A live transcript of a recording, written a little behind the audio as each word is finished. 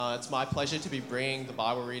It's my pleasure to be bringing the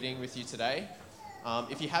Bible reading with you today.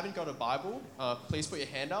 If you haven't got a Bible, please put your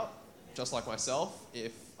hand up, just like myself.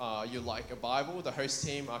 If you like a Bible, the host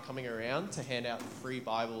team are coming around to hand out free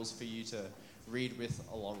Bibles for you to read with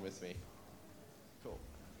along with me. Cool.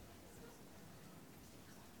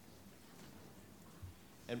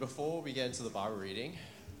 And before we get into the Bible reading,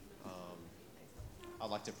 I'd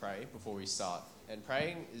like to pray before we start. And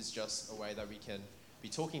praying is just a way that we can be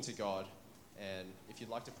talking to God. And if you'd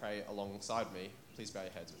like to pray alongside me, please bow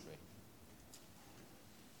your heads with me.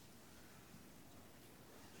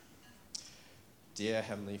 Dear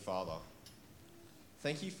Heavenly Father,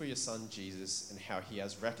 thank you for your Son Jesus and how he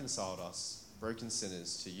has reconciled us, broken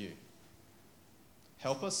sinners, to you.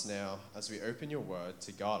 Help us now as we open your word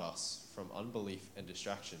to guard us from unbelief and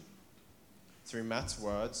distraction. Through Matt's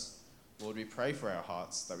words, Lord, we pray for our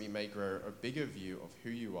hearts that we may grow a bigger view of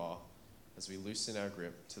who you are as we loosen our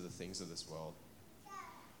grip to the things of this world.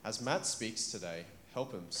 As Matt speaks today,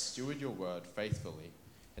 help him steward your word faithfully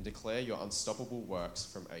and declare your unstoppable works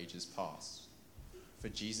from ages past. For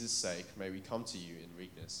Jesus' sake, may we come to you in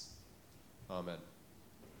weakness. Amen.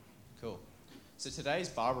 Cool. So today's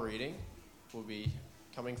Bible reading will be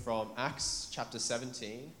coming from Acts chapter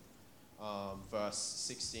 17, verse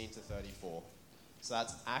 16 to 34. So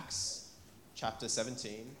that's Acts chapter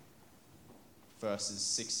 17, verses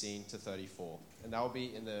 16 to 34. And that will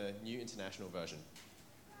be in the New International Version.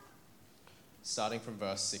 Starting from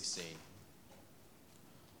verse 16.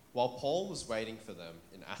 While Paul was waiting for them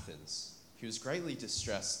in Athens, he was greatly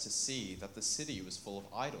distressed to see that the city was full of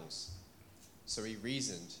idols. So he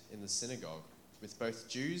reasoned in the synagogue with both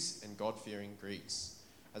Jews and God-fearing Greeks,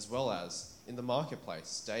 as well as in the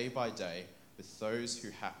marketplace day by day with those who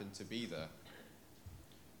happened to be there.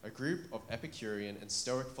 A group of Epicurean and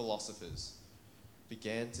Stoic philosophers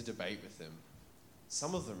began to debate with him.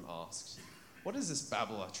 Some of them asked, "What is this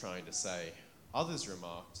babbler trying to say?" Others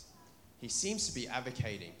remarked, "He seems to be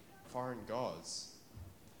advocating foreign gods."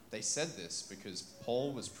 They said this because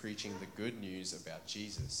Paul was preaching the good news about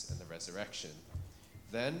Jesus and the resurrection.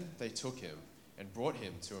 Then they took him and brought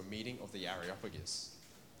him to a meeting of the Areopagus,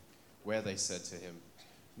 where they said to him,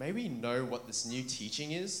 "May we know what this new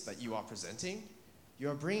teaching is that you are presenting? You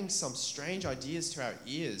are bringing some strange ideas to our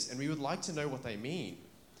ears, and we would like to know what they mean."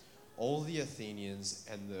 All the Athenians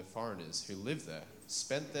and the foreigners who lived there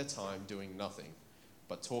spent their time doing nothing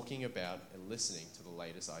but talking about and listening to the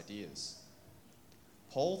latest ideas.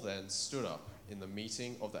 Paul then stood up in the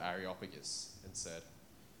meeting of the Areopagus and said,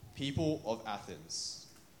 "People of Athens,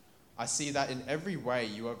 I see that in every way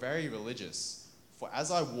you are very religious, for as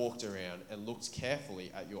I walked around and looked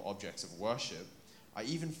carefully at your objects of worship, I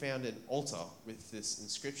even found an altar with this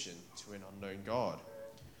inscription, 'To an unknown God.'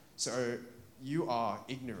 So you are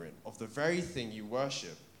ignorant of the very thing you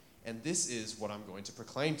worship, and this is what I'm going to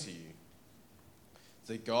proclaim to you.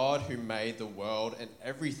 The God who made the world and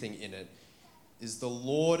everything in it is the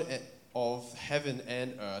Lord of heaven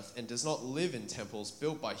and earth and does not live in temples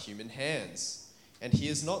built by human hands. And he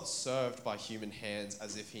is not served by human hands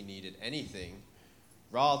as if he needed anything.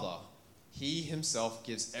 Rather, he himself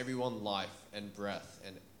gives everyone life and breath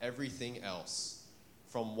and everything else.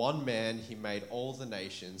 From one man he made all the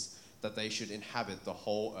nations that they should inhabit the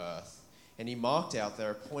whole earth. And he marked out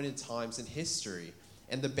their appointed times in history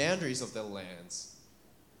and the boundaries of their lands.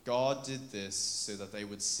 God did this so that they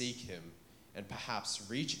would seek him and perhaps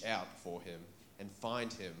reach out for him and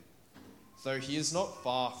find him, though he is not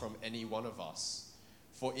far from any one of us.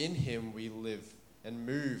 For in him we live and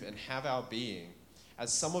move and have our being.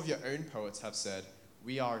 As some of your own poets have said,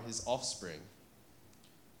 we are his offspring.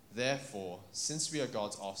 Therefore, since we are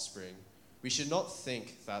God's offspring, we should not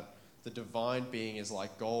think that the divine being is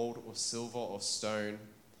like gold or silver or stone,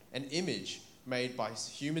 an image made by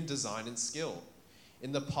human design and skill.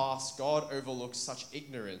 In the past, God overlooked such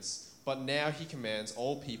ignorance, but now he commands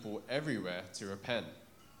all people everywhere to repent.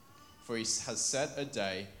 For he has set a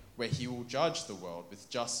day where he will judge the world with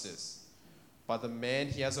justice by the man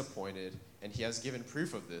he has appointed, and he has given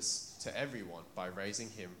proof of this to everyone by raising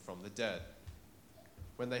him from the dead."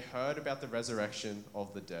 When they heard about the resurrection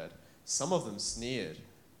of the dead, some of them sneered,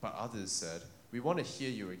 but others said, "We want to hear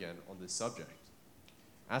you again on this subject."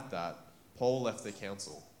 At that, Paul left the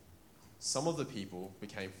council. Some of the people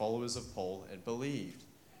became followers of Paul and believed.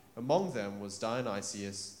 Among them was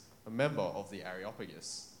Dionysius, a member of the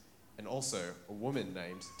Areopagus, and also a woman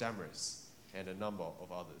named Damaris, and a number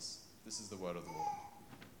of others. This is the word of the Lord.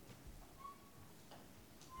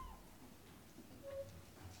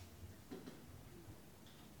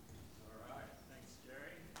 All right, thanks,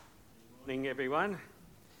 Jerry. Good morning, everyone.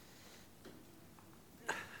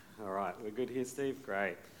 All right, we're good here, Steve?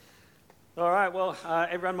 Great. All right, well,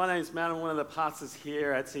 everyone, my name is Matt. I'm one of the pastors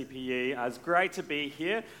here at CPE. It's great to be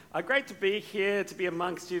here. Great to be here, to be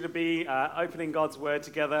amongst you, to be opening God's Word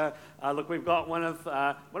together. Look, we've got one of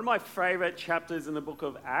my favourite chapters in the book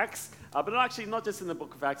of Acts, but actually not just in the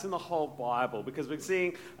book of Acts, in the whole Bible, because we're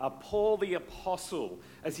seeing Paul the Apostle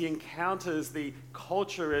as he encounters the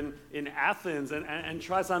culture in Athens and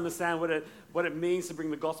tries to understand what it means to bring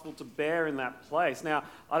the gospel to bear in that place. Now,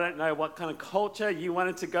 I don't know what kind of culture you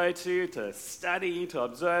wanted to go to study, to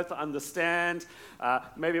observe, to understand.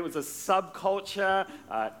 Maybe it was a subculture,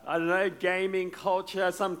 I don't know, gaming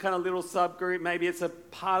culture, some kind of little subgroup. Maybe it's a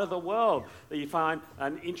part of the world that you find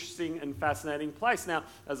an interesting and fascinating place. Now,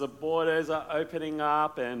 as the borders are opening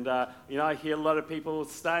up and, I hear a lot of people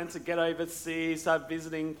starting to get overseas, start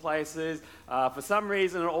visiting places. For some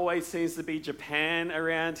reason, it always seems to be Japan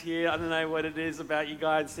around here. I don't know what it is about you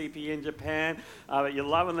guys, CP in Japan, but you're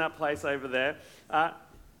loving that place over there.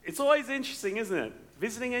 It's always interesting, isn't it?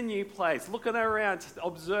 Visiting a new place, looking around,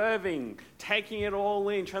 observing, taking it all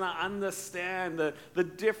in, trying to understand the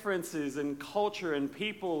differences in culture and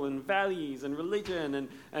people and values and religion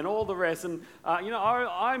and all the rest. And,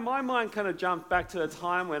 my mind kind of jumped back to a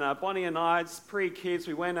time when Bonnie and I, pre-kids,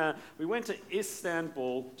 we went to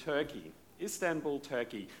Istanbul, Turkey. Istanbul,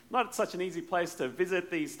 Turkey. Not such an easy place to visit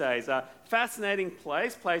these days. Fascinating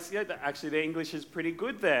place. Actually, the English is pretty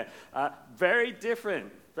good there. Very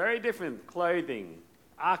different clothing,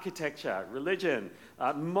 architecture, religion,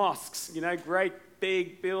 mosques, great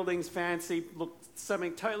big buildings, fancy, look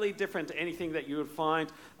something totally different to anything that you would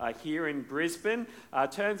find here in Brisbane.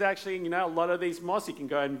 Turns actually, a lot of these mosques, you can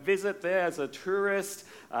go and visit there as a tourist.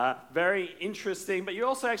 Very interesting, but you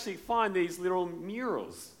also actually find these little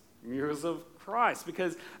murals of Christ,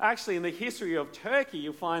 because actually in the history of Turkey,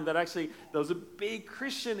 you'll find that actually there was a big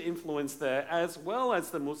Christian influence there as well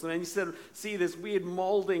as the Muslim, and you sort of see this weird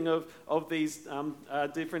molding of these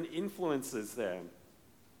different influences there.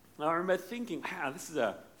 And I remember thinking, wow, this is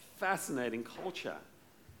a fascinating culture.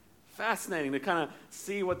 Fascinating to kind of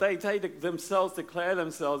see what they declare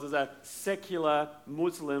themselves as a secular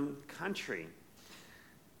Muslim country.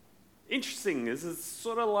 Interesting, this is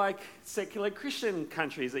sort of like secular Christian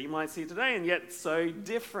countries that you might see today, and yet so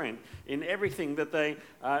different in everything that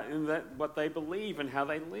what they believe and how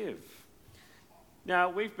they live. Now,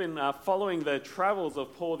 we've been following the travels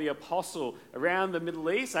of Paul the Apostle around the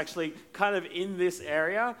Middle East, actually kind of in this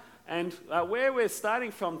area, and where we're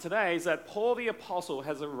starting from today is that Paul the Apostle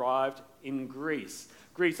has arrived in Greece.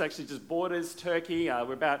 Greece actually just borders Turkey.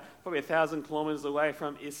 We're about probably 1,000 kilometers away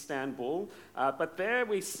from Istanbul. But there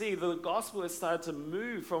we see the gospel has started to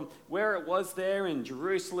move from where it was there in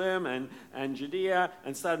Jerusalem and Judea,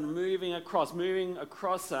 and started moving across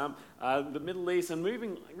the Middle East and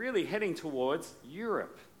really heading towards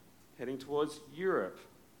Europe.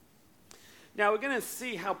 Now, we're going to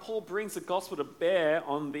see how Paul brings the gospel to bear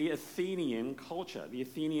on the Athenian culture.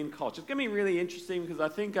 It's going to be really interesting because I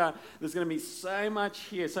think there's going to be so much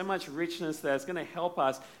here, so much richness there. It's going to help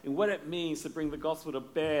us in what it means to bring the gospel to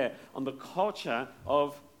bear on the culture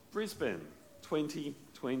of Brisbane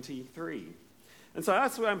 2023. And so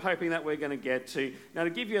that's where I'm hoping that we're going to get to. Now, to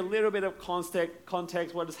give you a little bit of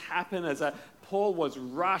context, what has happened is that Paul was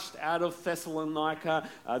rushed out of Thessalonica.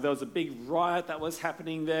 There was a big riot that was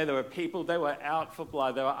happening there. There were people, they were out for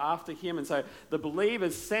blood. They were after him. And so the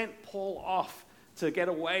believers sent Paul off to get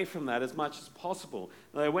away from that as much as possible.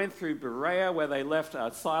 Now, they went through Berea, where they left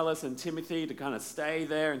Silas and Timothy to kind of stay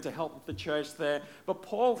there and to help the church there. But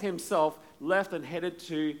Paul himself left and headed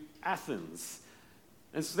to Athens.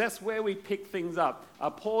 And so that's where we pick things up.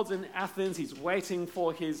 Paul's in Athens. He's waiting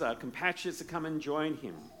for his compatriots to come and join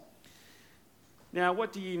him. Now,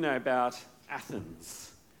 what do you know about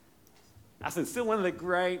Athens? Athens, still one of the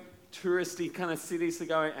great touristy kind of cities to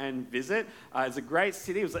go and visit. It's a great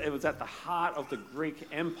city. It was at the heart of the Greek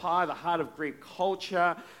Empire, the heart of Greek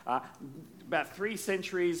culture. About 3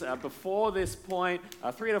 centuries before this point,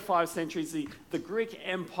 3 to 5 centuries, the Greek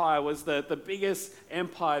Empire was the biggest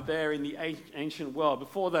empire there in the ancient world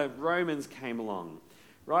before the Romans came along.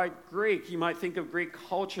 Right? Greek, you might think of Greek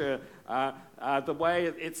culture, the way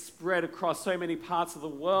it spread across so many parts of the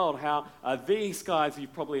world, how these guys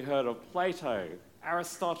you've probably heard of, Plato,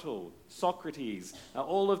 Aristotle, Socrates,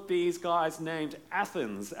 all of these guys named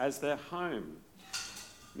Athens as their home.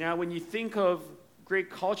 Now, when you think of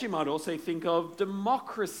Greek culture, you might also think of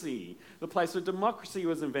democracy, the place where democracy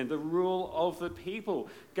was invented, the rule of the people,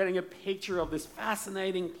 getting a picture of this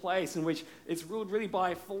fascinating place in which it's ruled really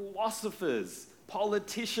by philosophers,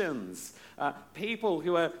 politicians, people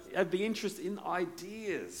who have the interest in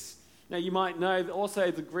ideas. Now, you might know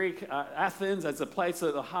also the Greek Athens as a place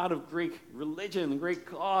at the heart of Greek religion,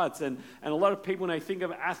 Greek gods. And a lot of people, when they think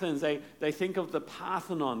of Athens, they think of the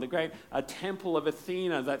Parthenon, the great temple of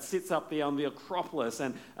Athena that sits up there on the Acropolis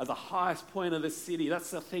and at the highest point of the city.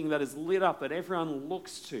 That's the thing that is lit up that everyone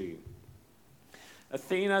looks to.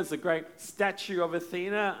 Athena is a great statue of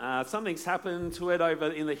Athena. Something's happened to it over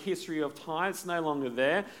in the history of time. It's no longer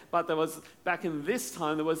there. But there was, back in this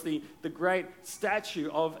time, there was the great statue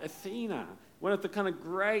of Athena, one of the kind of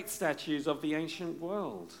great statues of the ancient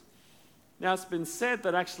world. Now, it's been said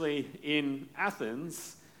that actually in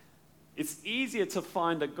Athens, it's easier to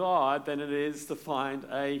find a god than it is to find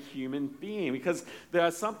a human being, because there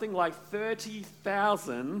are something like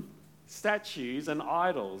 30,000 statues and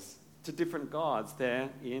idols to different gods there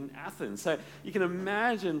in Athens. So you can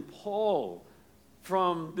imagine Paul,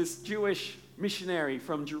 from this Jewish missionary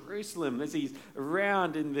from Jerusalem, as he's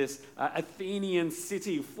around in this Athenian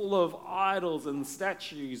city full of idols and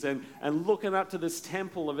statues and looking up to this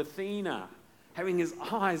temple of Athena, having his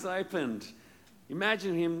eyes opened.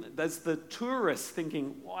 Imagine him as the tourist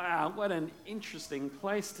thinking, wow, what an interesting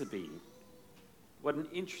place to be. What an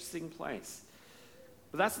interesting place.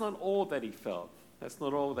 But that's not all that he felt. That's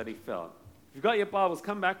not all that he felt. If you've got your Bibles,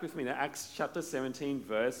 come back with me to Acts chapter 17,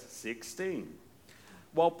 verse 16.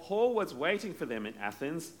 While Paul was waiting for them in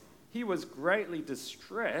Athens, he was greatly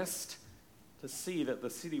distressed to see that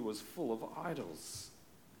the city was full of idols.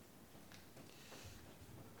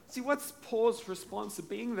 See, what's Paul's response to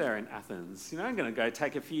being there in Athens? I'm going to go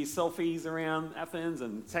take a few selfies around Athens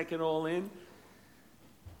and take it all in.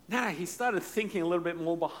 No, he started thinking a little bit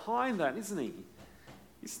more behind that, isn't he?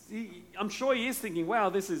 I'm sure he is thinking,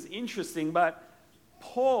 wow, this is interesting, but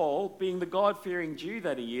Paul, being the God-fearing Jew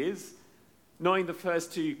that he is, knowing the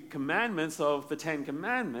first two commandments of the Ten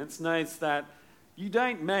Commandments, knows that you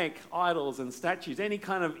don't make idols and statues, any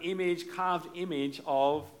kind of image, carved image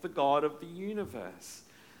of the God of the universe.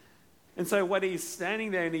 And so when he's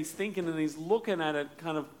standing there and he's thinking and he's looking at it,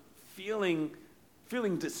 kind of feeling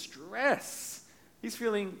distress, he's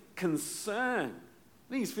feeling concern.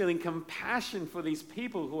 He's feeling compassion for these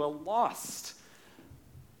people who are lost.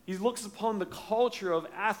 He looks upon the culture of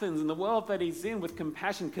Athens and the world that he's in with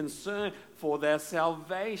compassion, concern for their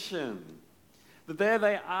salvation. That there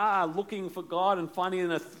they are looking for God and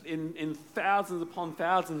finding in thousands upon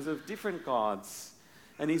thousands of different gods.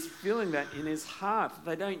 And he's feeling that in his heart.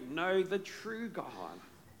 They don't know the true God.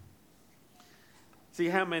 See,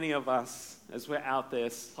 how many of us, as we're out there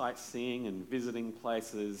sightseeing and visiting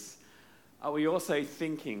places, are we also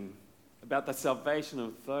thinking about the salvation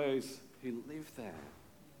of those who live there?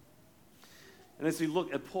 And as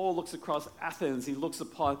Paul looks across Athens, he looks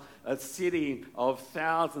upon a city of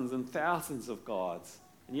thousands and thousands of gods,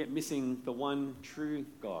 and yet missing the one true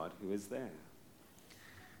God who is there.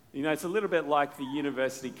 It's a little bit like the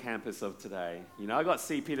university campus of today. I got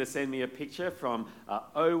CP to send me a picture from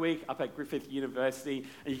O Week up at Griffith University,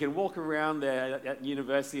 and you can walk around there at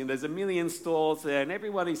university, and there's a million stalls there, and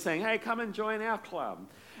everybody's saying, hey, come and join our club.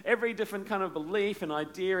 Every different kind of belief and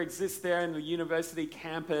idea exists there in the university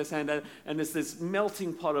campus, and there's this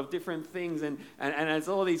melting pot of different things, and as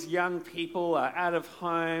all these young people are out of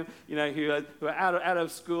home, who are out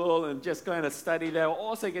of school and just going to study, they're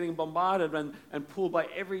also getting bombarded and pulled by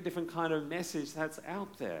every different kind of message that's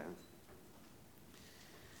out there.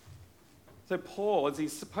 So Paul, as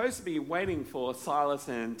he's supposed to be waiting for Silas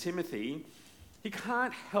and Timothy, he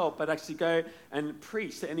can't help but actually go and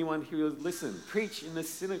preach to anyone who will listen. Preach in the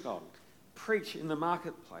synagogue. Preach in the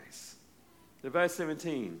marketplace. Verse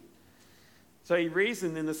 17. So he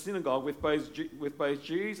reasoned in the synagogue with both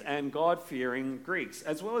Jews and God-fearing Greeks,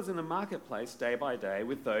 as well as in the marketplace day by day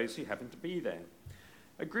with those who happened to be there.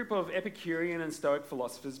 A group of Epicurean and Stoic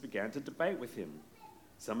philosophers began to debate with him.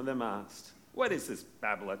 Some of them asked, "What is this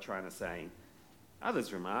babbler trying to say?"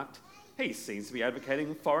 Others remarked, "He seems to be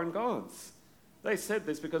advocating foreign gods." They said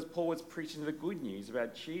this because Paul was preaching the good news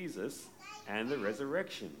about Jesus and the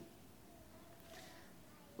resurrection.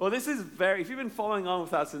 Well, if you've been following on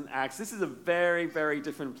with us in Acts, this is a very, very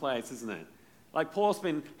different place, isn't it? Like, Paul's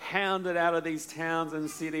been hounded out of these towns and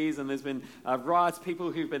cities, and there's been riots, people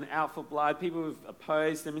who've been out for blood, people who've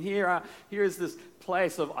opposed him. And here is this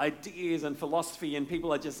place of ideas and philosophy, and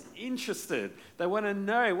people are just interested. They want to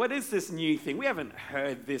know, what is this new thing? We haven't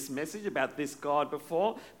heard this message about this God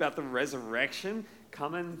before, about the resurrection.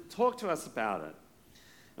 Come and talk to us about it.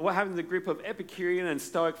 And what happens, a group of Epicurean and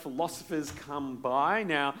Stoic philosophers come by.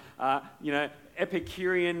 Now,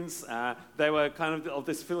 Epicureans, they were kind of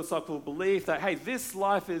this philosophical belief that, hey, this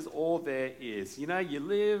life is all there is. You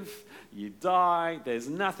live, you die, there's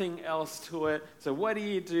nothing else to it. So what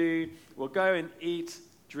do? Well, go and eat,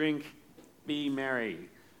 drink, be merry.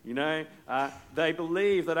 They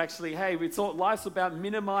believe that actually, hey, life's about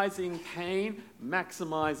minimizing pain,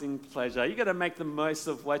 maximizing pleasure. You got to make the most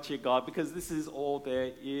of what you got because this is all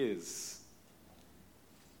there is.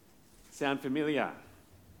 Sound familiar?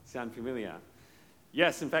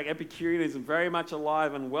 Yes, in fact, Epicureanism very much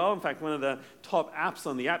alive and well. In fact, one of the top apps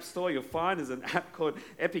on the App Store you'll find is an app called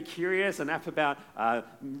Epicurious, an app about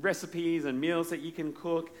recipes and meals that you can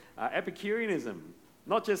cook. Epicureanism,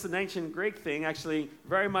 not just an ancient Greek thing, actually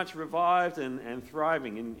very much revived and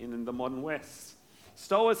thriving in the modern West.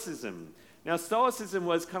 Stoicism. Now, Stoicism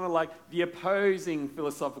was kind of like the opposing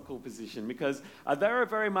philosophical position because they were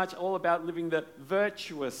very much all about living the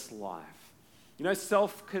virtuous life.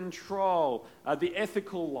 Self-control, the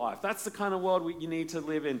ethical life. That's the kind of world you need to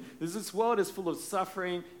live in. This world is full of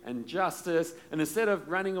suffering and justice, and instead of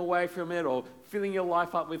running away from it or filling your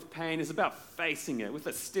life up with pain, it's about facing it with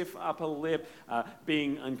a stiff upper lip,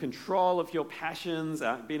 being in control of your passions,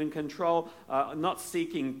 being in control, not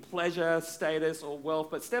seeking pleasure, status, or wealth,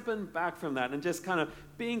 but stepping back from that and just kind of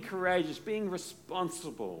being courageous, being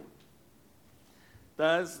responsible.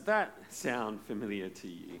 Does that sound familiar to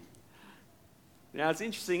you? Now, it's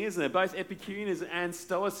interesting, isn't it? Both Epicureanism and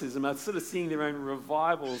Stoicism are sort of seeing their own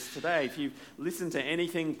revivals today. If you've listened to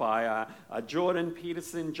anything by Jordan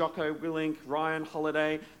Peterson, Jocko Willink, Ryan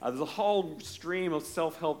Holiday, there's a whole stream of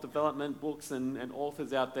self-help development books and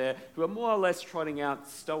authors out there who are more or less trotting out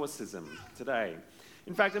Stoicism today.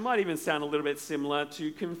 In fact, it might even sound a little bit similar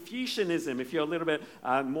to Confucianism. If you're a little bit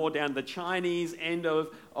more down the Chinese end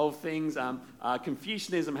of things,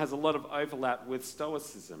 Confucianism has a lot of overlap with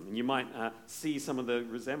Stoicism, and you might see some of the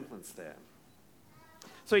resemblance there.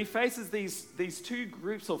 So he faces these two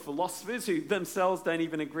groups of philosophers who themselves don't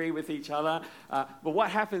even agree with each other. But what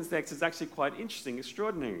happens next is actually quite interesting,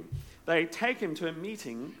 extraordinary. They take him to a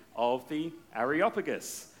meeting of the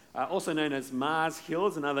Areopagus. Also known as Mars Hill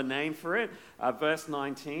is another name for it. Verse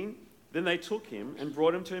 19, then they took him and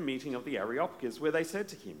brought him to a meeting of the Areopagus where they said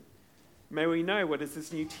to him, may we know what is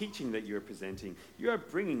this new teaching that you are presenting? You are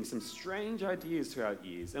bringing some strange ideas to our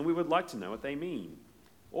ears, and we would like to know what they mean.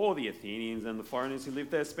 All the Athenians and the foreigners who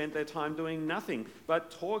lived there spent their time doing nothing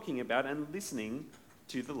but talking about and listening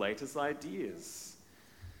to the latest ideas.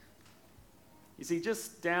 You see,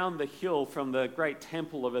 just down the hill from the great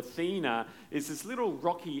temple of Athena is this little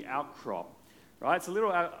rocky outcrop, right?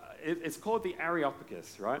 It's called the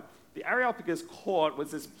Areopagus, right? The Areopagus court was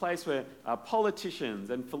this place where politicians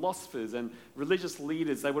and philosophers and religious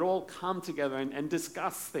leaders, they would all come together and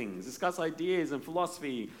discuss things, discuss ideas and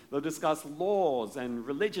philosophy. They'll discuss laws and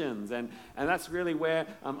religions, and that's really where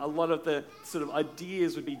a lot of the sort of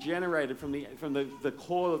ideas would be generated from the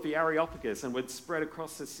core of the Areopagus and would spread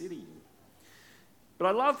across the city. But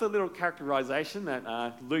I love the little characterization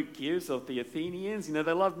that Luke gives of the Athenians. They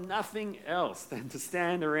love nothing else than to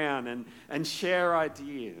stand around and share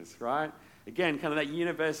ideas, right? Again, kind of that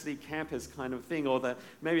university campus kind of thing, or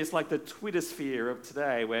maybe it's like the Twitter sphere of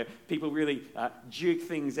today, where people really duke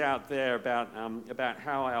things out there about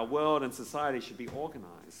how our world and society should be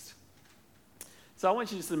organized. So I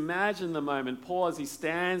want you to just imagine the moment Paul, as he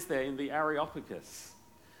stands there in the Areopagus,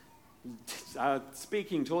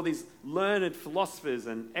 speaking to all these learned philosophers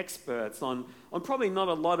and experts on probably not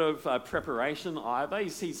a lot of preparation either.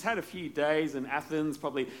 He's had a few days in Athens,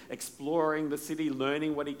 probably exploring the city,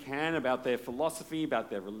 learning what he can about their philosophy, about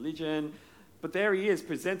their religion. But there he is,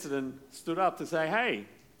 presented and stood up to say, hey,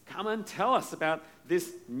 come and tell us about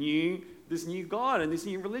this new God and this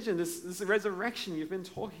new religion, this resurrection you've been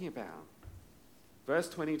talking about. Verse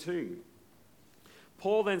 22.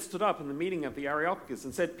 Paul then stood up in the meeting of the Areopagus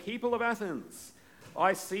and said, people of Athens,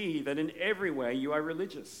 I see that in every way you are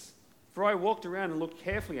religious. For I walked around and looked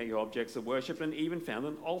carefully at your objects of worship and even found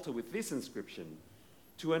an altar with this inscription,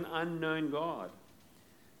 to an unknown God.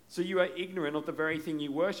 So you are ignorant of the very thing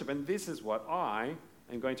you worship, and this is what I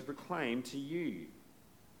am going to proclaim to you.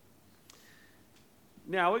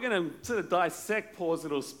 Now, we're going to sort of dissect Paul's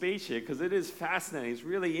little speech here because it is fascinating. It's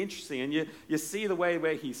really interesting, and you see the way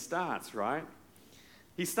where he starts, right?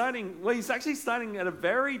 He's actually starting at a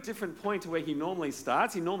very different point to where he normally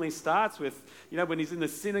starts. He normally starts with, when he's in the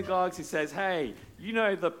synagogues, he says, hey,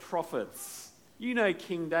 the prophets,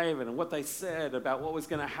 King David and what they said about what was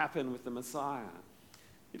going to happen with the Messiah.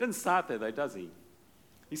 He doesn't start there though, does he?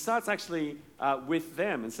 He starts actually with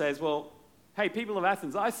them and says, well, hey, people of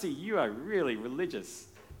Athens, I see you are really religious.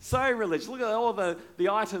 So religious. Look at all the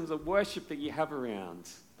items of worship that you have around.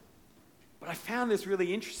 But I found this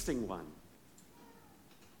really interesting one.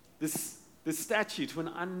 This statue to an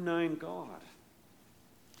unknown God.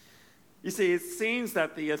 You see, it seems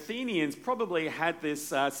that the Athenians probably had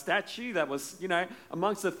this statue that was,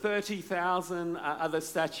 amongst the 30,000 other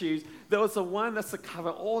statues, there was the one that's to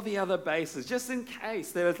cover all the other bases, just in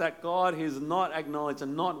case there was that God who's not acknowledged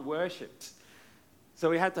and not worshipped. So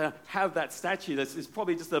we had to have that statue that's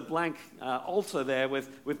probably just a blank altar there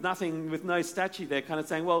with nothing, with no statue there, kind of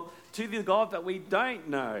saying, well, to the God that we don't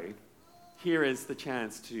know, here is the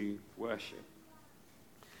chance to worship.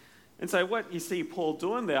 And so what you see Paul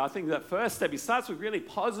doing there, I think that first step, he starts with really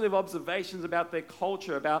positive observations about their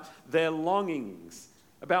culture, about their longings,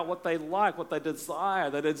 about what they like, what they desire,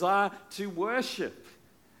 the desire to worship,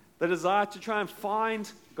 the desire to try and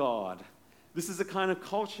find God. This is the kind of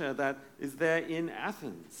culture that is there in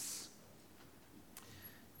Athens.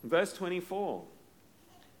 Verse 24,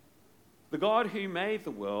 the God who made the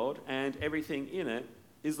world and everything in it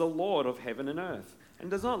is the Lord of heaven and earth, and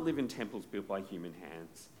does not live in temples built by human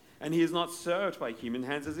hands. And he is not served by human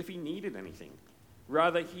hands as if he needed anything.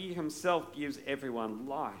 Rather, he himself gives everyone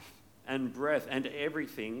life and breath and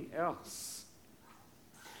everything else.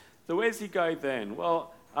 So where does he go then?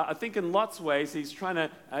 Well, I think in lots of ways he's trying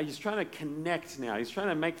to connect now. He's trying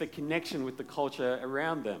to make the connection with the culture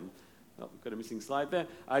around them. Oh, we've got a missing slide there.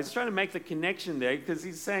 He's trying to make the connection there because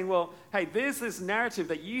he's saying, well, hey, there's this narrative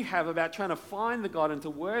that you have about trying to find the God and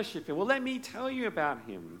to worship him. Well, let me tell you about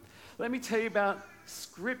him. Let me tell you about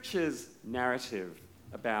Scripture's narrative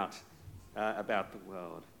about the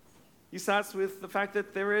world. He starts with the fact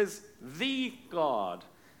that there is the God,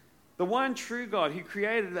 the one true God who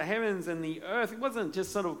created the heavens and the earth. It wasn't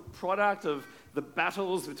just sort of product of the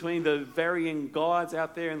battles between the varying gods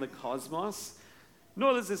out there in the cosmos.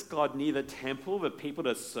 Nor does this God need a temple for people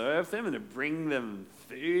to serve them and to bring them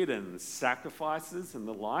food and sacrifices and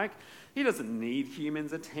the like. He doesn't need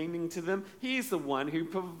humans attending to them. He's the one who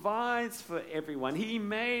provides for everyone. He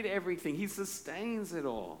made everything. He sustains it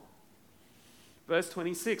all. Verse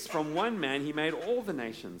 26, from one man he made all the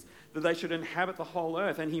nations, that they should inhabit the whole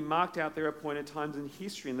earth, and he marked out their appointed times in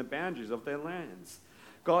history and the boundaries of their lands.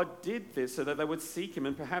 God did this so that they would seek him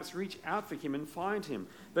and perhaps reach out for him and find him,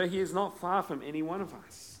 though he is not far from any one of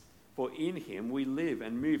us. For in him we live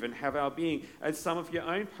and move and have our being, as some of your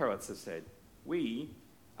own poets have said. We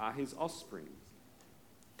are his offspring.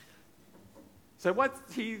 So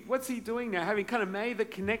what's he doing now? Having kind of made the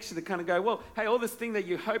connection to kind of go, well, hey, all this thing that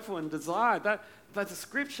you hope for and desire, that the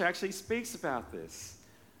scripture actually speaks about this.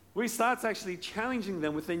 Well, he starts actually challenging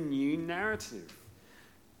them with a new narrative.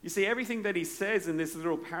 You see, everything that he says in this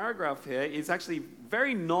little paragraph here is actually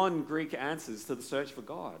very non-Greek answers to the search for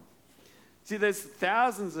God. See, there's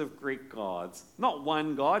thousands of Greek gods, not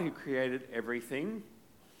one God who created everything.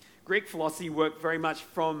 Greek philosophy worked very much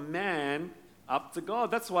from man up to God.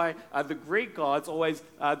 That's why the Greek gods always,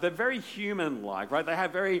 they're very human-like, right? They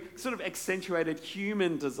have very sort of accentuated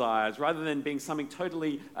human desires rather than being something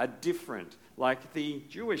totally different, like the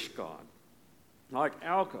Jewish God, like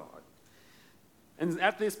our God. And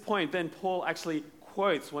at this point, then Paul actually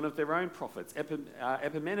quotes one of their own prophets,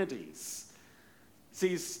 Epimenides. So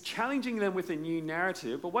he's challenging them with a new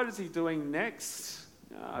narrative, but what is he doing next?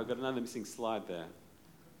 I've got another missing slide there.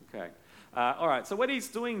 Okay. All right, so what he's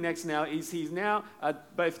doing next now is he's now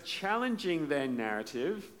both challenging their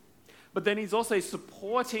narrative, but then he's also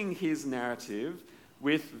supporting his narrative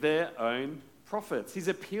with their own prophets. He's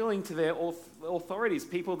appealing to their authorities,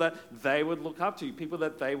 people that they would look up to, people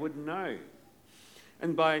that they would know.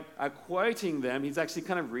 And by quoting them, he's actually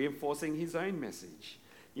kind of reinforcing his own message.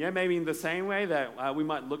 You know, maybe in the same way that we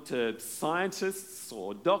might look to scientists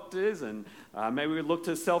or doctors, and maybe we look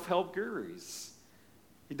to self-help gurus.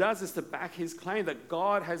 He does this to back his claim that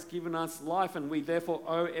God has given us life and we therefore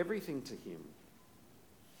owe everything to him.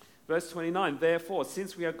 Verse 29, therefore,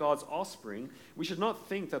 since we are God's offspring, we should not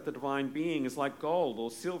think that the divine being is like gold or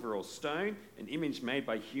silver or stone, an image made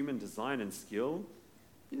by human design and skill.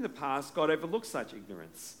 In the past, God overlooked such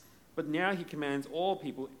ignorance, but now he commands all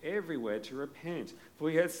people everywhere to repent, for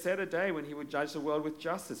he has set a day when he would judge the world with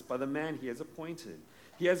justice by the man he has appointed.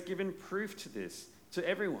 He has given proof to this to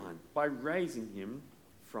everyone by raising him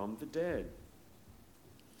from the dead.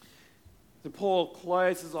 So Paul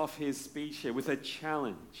closes off his speech here with a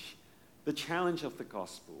challenge, the challenge of the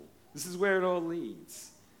gospel. This is where it all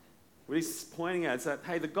leads. What he's pointing at is that,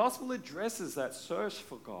 hey, the gospel addresses that search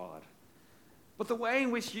for God. But the way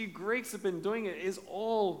in which you Greeks have been doing it is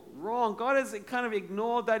all wrong. God has kind of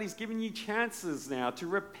ignored that. He's given you chances now to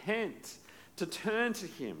repent, to turn to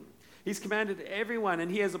him. He's commanded everyone, and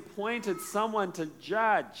he has appointed someone to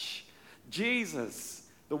judge. Jesus,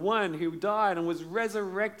 the one who died and was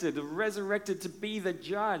resurrected to be the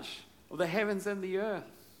judge of the heavens and the earth.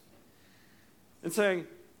 And so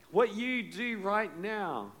What you do right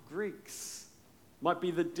now, Greeks, might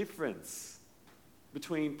be the difference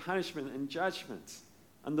between punishment and judgment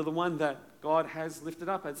under the one that God has lifted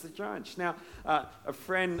up as the judge. Now, a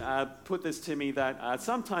friend put this to me that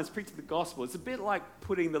sometimes preaching the gospel is a bit like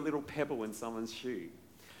putting the little pebble in someone's shoe.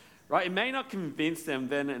 Right? It may not convince them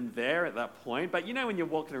then and there at that point, but you know when you're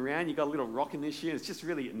walking around, you've got a little rock in your shoe, and it's just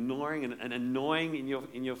really annoying and annoying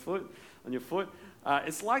on your foot.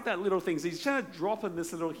 It's like that little thing. So he's trying to drop in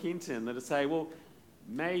this little hint in that to say, well,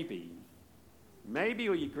 maybe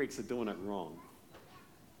all you Greeks are doing it wrong.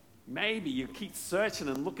 Maybe you keep searching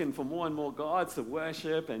and looking for more and more gods to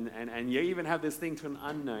worship, and you even have this thing to an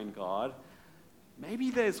unknown God.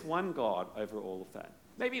 Maybe there's one God over all of that.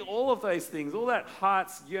 Maybe all of those things, all that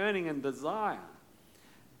heart's yearning and desire,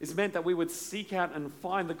 is meant that we would seek out and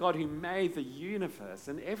find the God who made the universe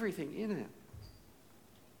and everything in it.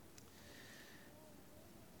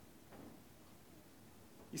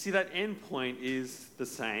 You see, that end point is the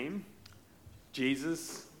same.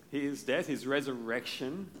 Jesus, his death, his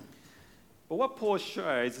resurrection. But what Paul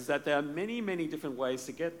shows is that there are many, many different ways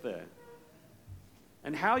to get there.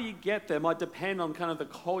 And how you get there might depend on kind of the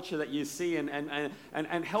culture that you see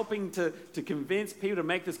and helping to convince people to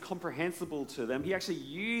make this comprehensible to them. He actually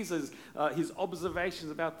uses his observations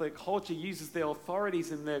about their culture, uses the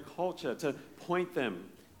authorities in their culture to point them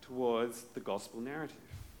towards the gospel narrative.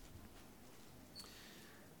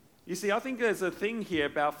 You see, I think there's a thing here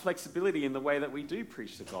about flexibility in the way that we do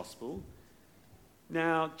preach the gospel.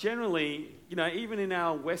 Now, generally, even in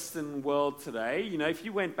our Western world today, if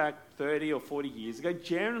you went back 30 or 40 years ago,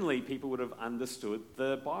 generally people would have understood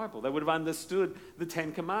the Bible. They would have understood the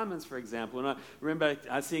Ten Commandments, for example. And I remember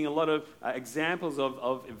seeing a lot of examples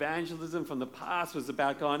of evangelism from the past was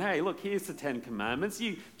about going, hey, look, here's the Ten Commandments.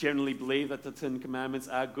 You generally believe that the Ten Commandments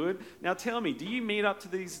are good. Now tell me, do you meet up to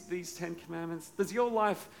these Ten Commandments? Does your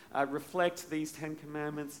life reflect these Ten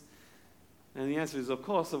Commandments? And the answer is, of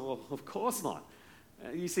course not.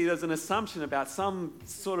 You see, there's an assumption about some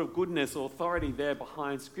sort of goodness or authority there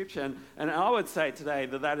behind Scripture, and I would say today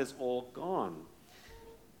that is all gone.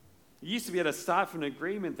 You used to be able to start from an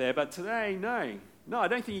agreement there, but today, no. No, I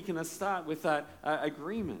don't think you can start with that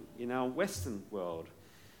agreement in our Western world.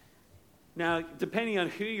 Now, depending on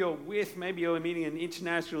who you're with, maybe you're meeting an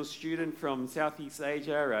international student from Southeast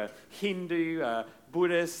Asia, a Hindu,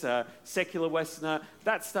 Buddhist, secular Westerner.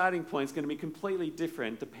 That starting point is going to be completely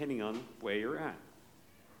different depending on where you're at.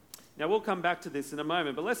 Now, we'll come back to this in a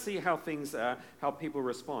moment, but let's see how people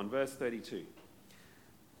respond. Verse 32.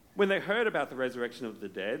 When they heard about the resurrection of the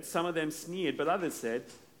dead, some of them sneered, but others said,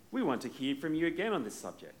 "We want to hear from you again on this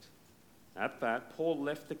subject." At that, Paul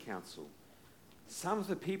left the council. Some of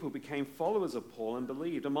the people became followers of Paul and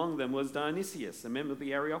believed. Among them was Dionysius, a member of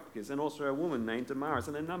the Areopagus, and also a woman named Damaris,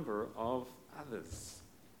 and a number of others.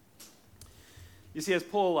 You see, as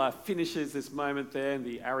Paul finishes this moment there in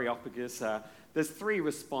the Areopagus, there's three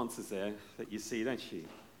responses there that you see, don't you?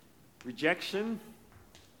 Rejection,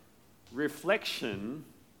 reflection,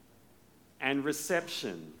 and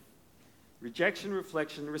reception. Rejection,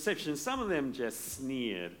 reflection, reception. Some of them just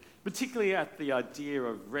sneered, particularly at the idea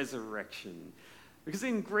of resurrection. Because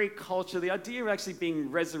in Greek culture, the idea of actually being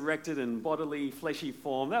resurrected in bodily, fleshy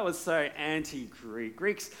form, that was so anti-Greek.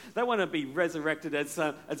 Greeks, they want to be resurrected as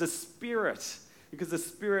a spirit, because the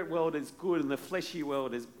spirit world is good and the fleshy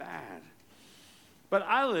world is bad. But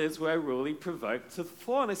others were really provoked to the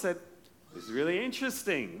floor, and they said, "This is really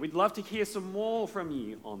interesting. We'd love to hear some more from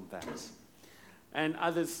you on that." And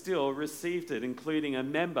others still received it, including a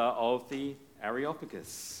member of the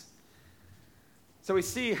Areopagus. So we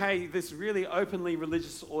see, hey, this really openly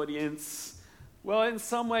religious audience, well, in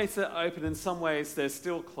some ways they're open, in some ways they're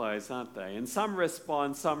still closed, aren't they? And some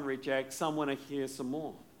respond, some reject, some want to hear some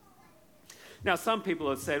more. Now, some people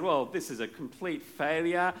have said, well, this is a complete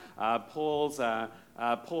failure. Paul's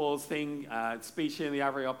speech here in the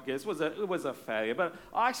Areopagus was a failure, but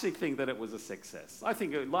I actually think that it was a success. I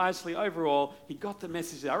think largely, overall, he got the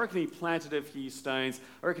message there. I reckon he planted a few stones.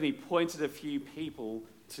 I reckon he pointed a few people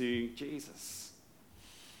to Jesus.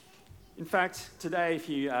 In fact, today, if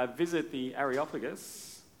you visit the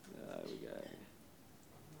Areopagus, there we go.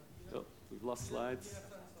 Oh, we've lost slides.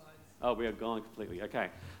 Oh, we are gone completely. Okay.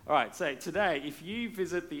 All right, so today, if you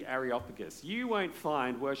visit the Areopagus, you won't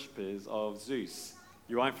find worshippers of Zeus.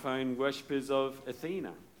 You won't find worshippers of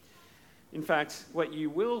Athena. In fact, what you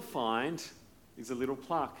will find is a little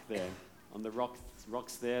plaque there on the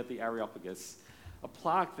rocks there at the Areopagus. A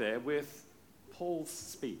plaque there with Paul's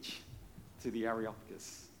speech to the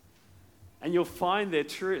Areopagus. And you'll find there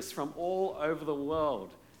tourists from all over the world,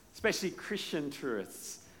 especially Christian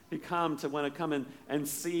tourists, who want to come and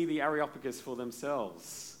see the Areopagus for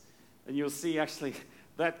themselves. And you'll see actually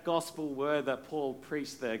that gospel word that Paul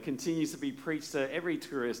preached there continues to be preached to every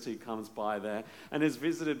tourist who comes by there and is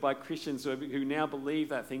visited by Christians who now believe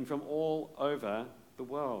that thing from all over the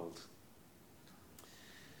world.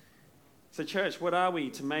 So church, what are we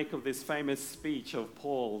to make of this famous speech of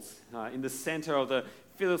Paul's in the center of the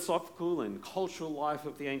philosophical and cultural life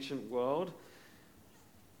of the ancient world?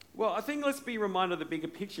 Well, I think let's be reminded of the bigger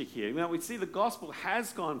picture here. Now, we see the gospel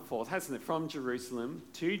has gone forth, hasn't it, from Jerusalem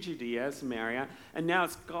to Judea, Samaria, and now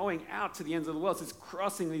it's going out to the ends of the world. So it's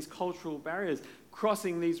crossing these cultural barriers,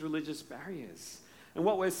 crossing these religious barriers. And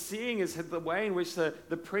what we're seeing is the way in which the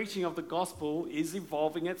preaching of the gospel is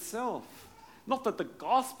evolving itself. Not that the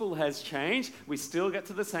gospel has changed. We still get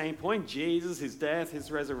to the same point, Jesus, his death,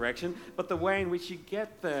 his resurrection, but the way in which you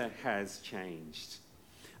get there has changed.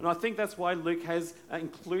 And I think that's why Luke has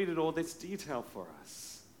included all this detail for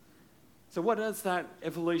us. So what does that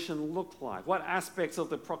evolution look like? What aspects of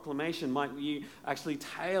the proclamation might you actually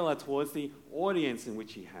tailor towards the audience in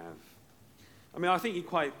which you have? I mean, I think you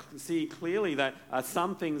quite see clearly that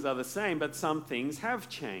some things are the same, but some things have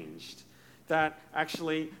changed. That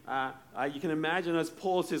actually, you can imagine as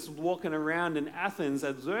Paul's just walking around in Athens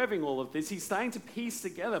observing all of this, he's starting to piece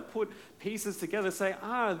together, put pieces together, say,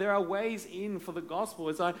 there are ways in for the gospel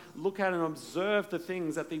as I look at and observe the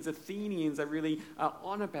things that these Athenians are really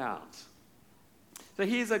on about. So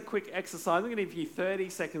here's a quick exercise. I'm going to give you 30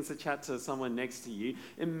 seconds to chat to someone next to you.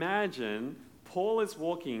 Imagine Paul is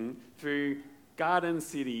walking through Garden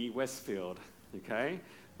City, Westfield, okay?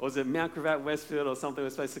 Or is it Mount Gravatt Westfield or something we're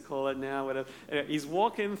supposed to call it now? Whatever. He's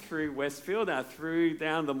walking through Westfield, through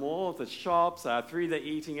down the mall, the shops, through the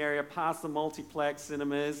eating area, past the multiplex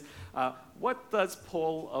cinemas. What does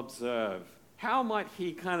Paul observe? How might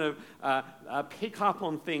he kind of pick up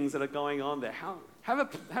on things that are going on there? Have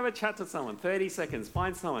a chat to someone, 30 seconds,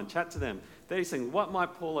 find someone, chat to them. 30 seconds, what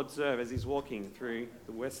might Paul observe as he's walking through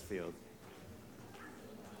the Westfield?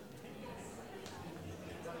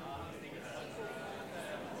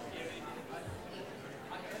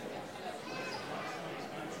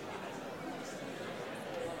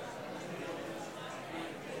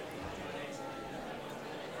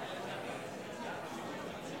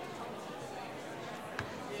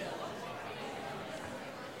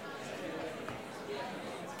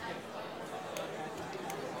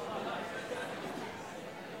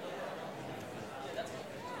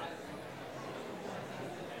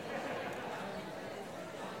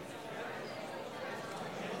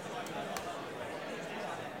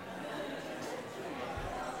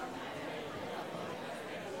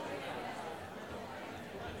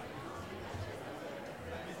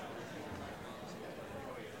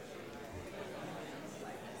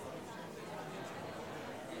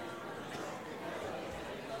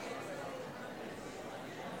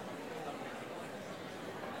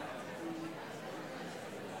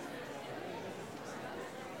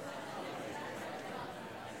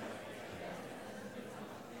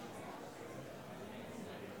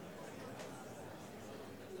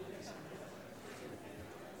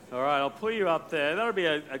 All right, I'll pull you up there. That'll be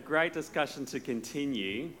a great discussion to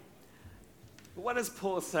continue. But what does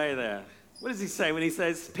Paul say there? What does he say when he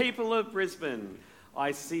says, people of Brisbane,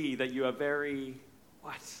 I see that you are very,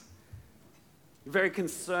 what? You're very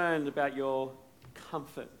concerned about your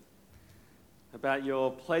comfort, about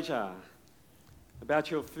your pleasure,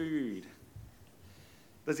 about your food.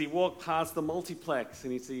 Does he walk past the multiplex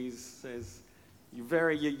and he says,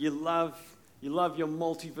 you love your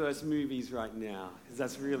multiverse movies right now, because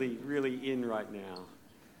that's really, really in right now.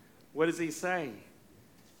 What does he say?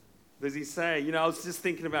 Does he say, I was just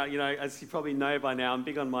thinking about, as you probably know by now, I'm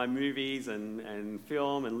big on my movies and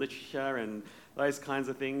film and literature and those kinds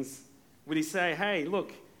of things. Would he say, hey,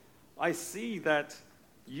 look, I see that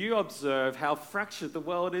you observe how fractured the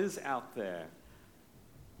world is out there.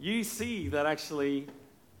 You see that actually,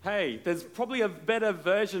 hey, there's probably a better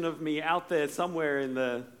version of me out there somewhere in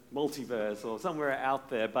the multiverse or somewhere out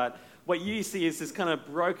there, but what you see is this kind of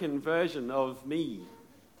broken version of me,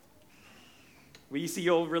 where you see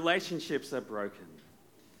your relationships are broken.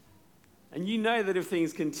 And you know that if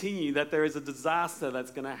things continue, that there is a disaster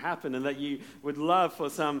that's going to happen and that you would love for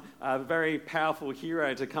some very powerful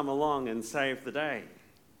hero to come along and save the day.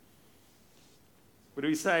 Would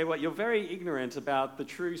we say, you're very ignorant about the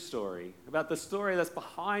true story, about the story that's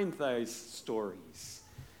behind those stories,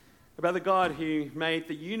 about the God who made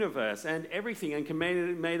the universe and everything and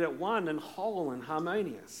made it one and whole and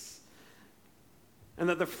harmonious. And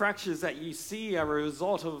that the fractures that you see are a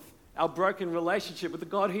result of our broken relationship with the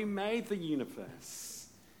God who made the universe.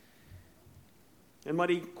 And might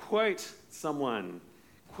he quote someone,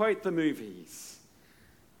 quote the movies,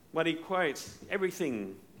 might he quote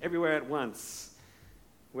everything Everywhere at Once,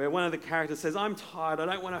 where one of the characters says, I'm tired, I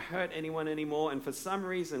don't want to hurt anyone anymore, and for some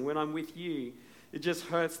reason, when I'm with you, it just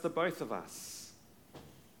hurts the both of us.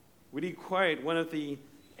 Would he quote one of the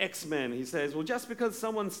X-Men? He says, well, just because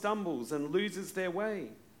someone stumbles and loses their way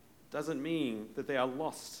doesn't mean that they are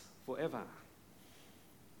lost forever.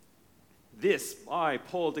 This, I,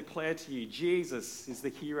 Paul, declare to you, Jesus is the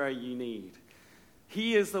hero you need.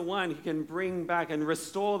 He is the one who can bring back and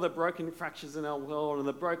restore the broken fractures in our world and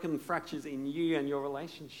the broken fractures in you and your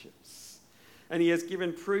relationships. And he has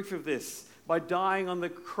given proof of this by dying on the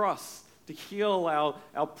cross to heal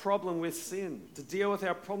our problem with sin, to deal with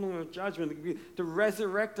our problem with judgment, to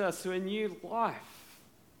resurrect us to a new life.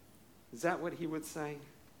 Is that what he would say?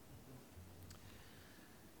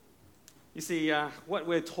 You see, what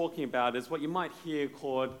we're talking about is what you might hear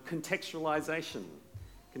called contextualization.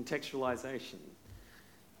 Contextualization.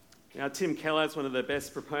 Now, Tim Keller is one of the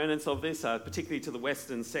best proponents of this, particularly to the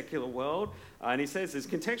Western secular world. And he says this: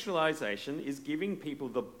 contextualization is giving people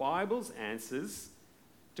the Bible's answers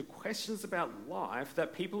to questions about life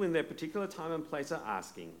that people in their particular time and place are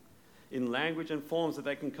asking, in language and forms that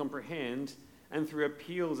they can comprehend, and through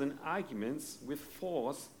appeals and arguments with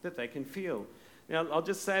force that they can feel. Now, I'll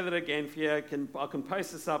just say that again for you. I can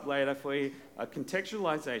post this up later for you.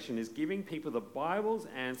 Contextualization is giving people the Bible's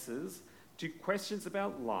answers to questions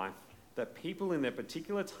about life that people in their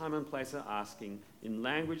particular time and place are asking in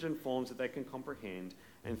language and forms that they can comprehend,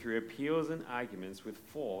 and through appeals and arguments with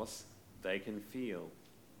force they can feel.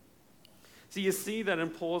 So you see that in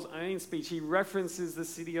Paul's own speech, he references the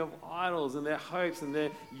city of idols and their hopes and their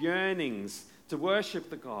yearnings to worship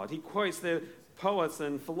the God. He quotes their poets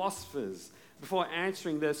and philosophers before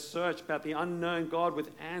answering their search about the unknown God with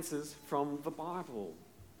answers from the Bible.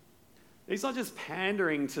 He's not just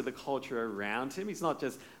pandering to the culture around him. He's not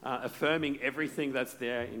just affirming everything that's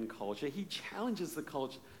there in culture. He challenges the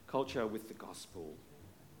culture with the gospel.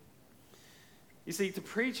 You see, to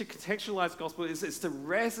preach a contextualized gospel is to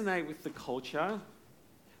resonate with the culture,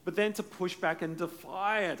 but then to push back and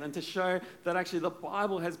defy it, and to show that actually the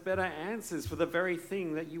Bible has better answers for the very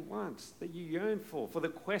thing that you want, that you yearn for the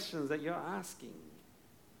questions that you're asking.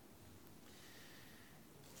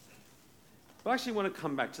 I actually want to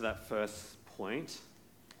come back to that first point,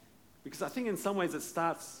 because I think in some ways it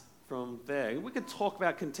starts from there. We could talk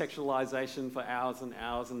about contextualization for hours and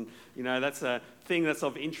hours, and that's a thing that's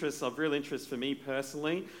of real interest for me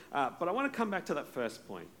personally. But I want to come back to that first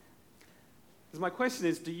point. Because my question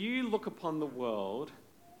is, do you look upon the world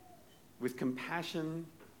with compassion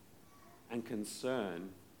and concern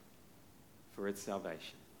for its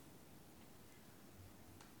salvation?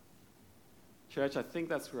 Church, I think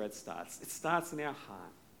that's where it starts. It starts in our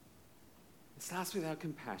heart. It starts with our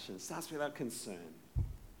compassion. It starts with our concern.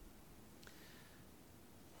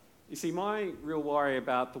 You see, my real worry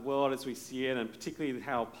about the world as we see it, and particularly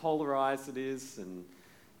how polarized it is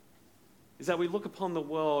that we look upon the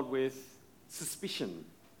world with suspicion,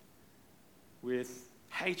 with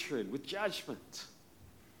hatred, with judgment,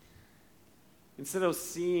 instead of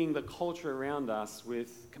seeing the culture around us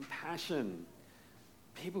with compassion.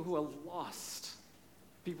 People who are lost,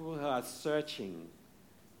 people who are searching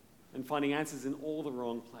and finding answers in all the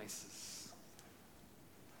wrong places.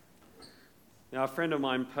 Now, a friend of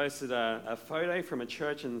mine posted a photo from a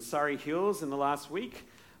church in Surrey Hills in the last week,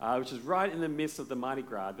 which is right in the midst of the Mardi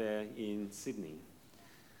Gras there in Sydney.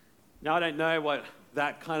 Now, I don't know what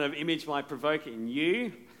that kind of image might provoke in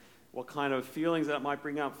you, what kind of feelings that might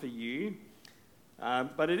bring up for you.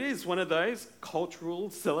 But it is one of those cultural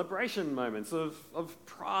celebration moments of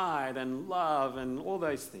pride and love and all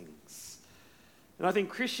those things. And I think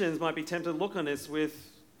Christians might be tempted to look on this with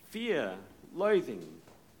fear, loathing,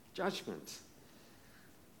 judgment.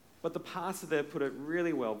 But the pastor there put it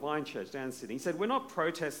really well, Vine Church down in Sydney. He said, we're not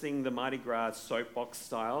protesting the Mardi Gras soapbox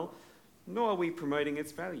style, nor are we promoting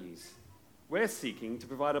its values. We're seeking to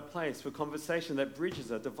provide a place for conversation that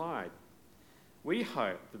bridges a divide. We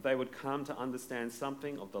hope that they would come to understand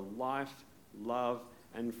something of the life, love,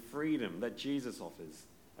 and freedom that Jesus offers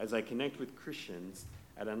as they connect with Christians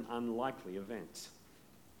at an unlikely event.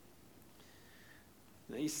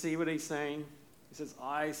 Now, you see what he's saying? He says,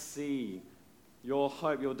 I see your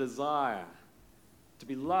hope, your desire to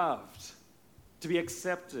be loved, to be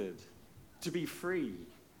accepted, to be free.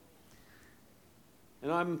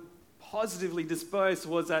 And I'm positively disposed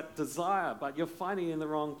towards that desire, but you're finding it in the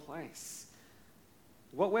wrong place.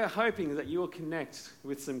 What we're hoping is that you will connect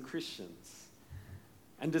with some Christians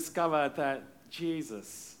and discover that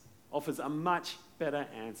Jesus offers a much better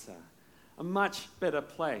answer, a much better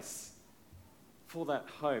place for that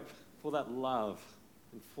hope, for that love,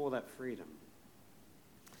 and for that freedom.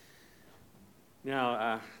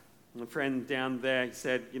 Now, my friend down there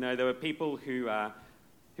said, there were people who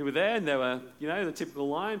were there, and they were, the typical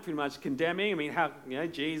line, pretty much condemning. I mean, how,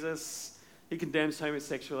 Jesus, he condemns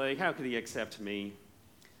homosexuality. How could he accept me?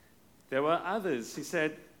 There were others who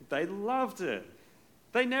said they loved it.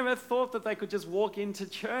 They never thought that they could just walk into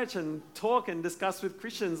church and talk and discuss with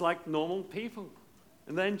Christians like normal people.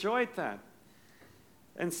 And they enjoyed that.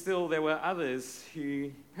 And still, there were others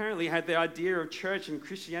who apparently had the idea of church and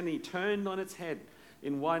Christianity turned on its head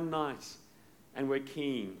in one night and were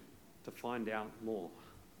keen to find out more.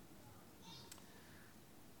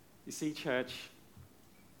 You see, church,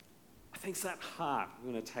 I think it's that heart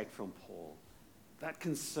we're going to take from Paul, that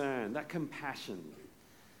concern, that compassion.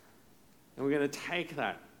 And we're going to take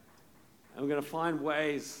that and we're going to find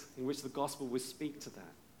ways in which the gospel will speak to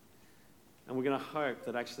that. And we're going to hope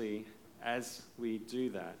that actually, as we do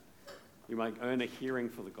that, we might earn a hearing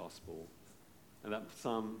for the gospel, and that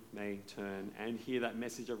some may turn and hear that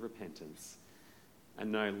message of repentance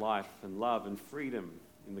and know life and love and freedom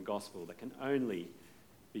in the gospel that can only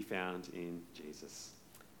be found in Jesus.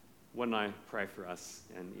 Why don't I pray for us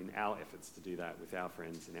and in our efforts to do that with our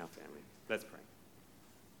friends and our family? Let's pray.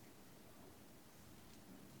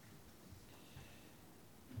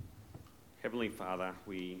 Heavenly Father,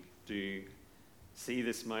 we do see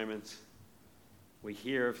this moment. We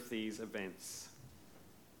hear of these events.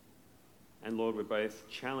 And Lord, we're both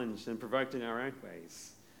challenged and provoked in our own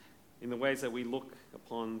ways, in the ways that we look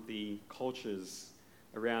upon the cultures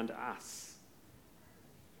around us,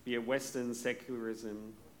 be it Western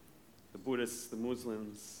secularism, the Buddhists, the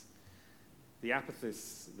Muslims, the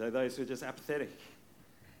apathists, those who are just apathetic.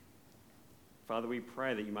 Father, we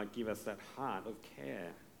pray that you might give us that heart of care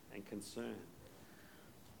and concern,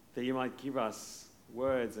 that you might give us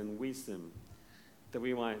words and wisdom, that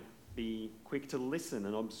we might be quick to listen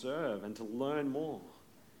and observe and to learn more,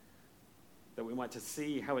 that we might to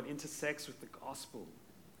see how it intersects with the gospel.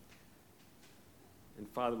 And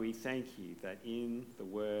Father, we thank you that in the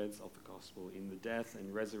words of the gospel, in the death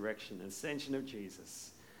and resurrection and ascension of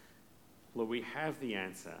Jesus, Lord, we have the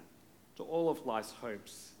answer to all of life's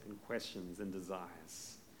hopes and questions and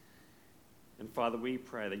desires. And Father, we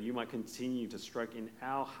pray that you might continue to stroke in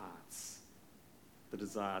our hearts the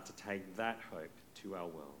desire to take that hope to our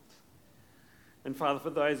world. And Father, for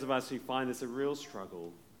those of us who find this a real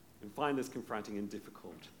struggle and find this confronting and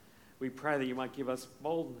difficult, we pray that you might give us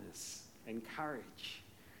boldness and courage.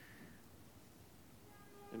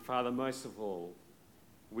 And Father, most of all,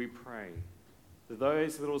 we pray that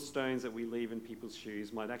those little stones that we leave in people's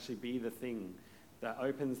shoes might actually be the thing that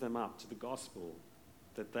opens them up to the gospel,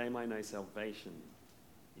 that they may know salvation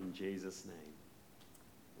in Jesus' name.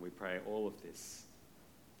 We pray all of this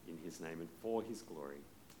in his name and for his glory.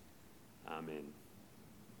 Amen.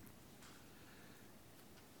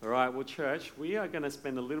 All right, well, church, we are going to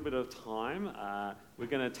spend a little bit of time. We're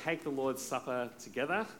going to take the Lord's Supper together.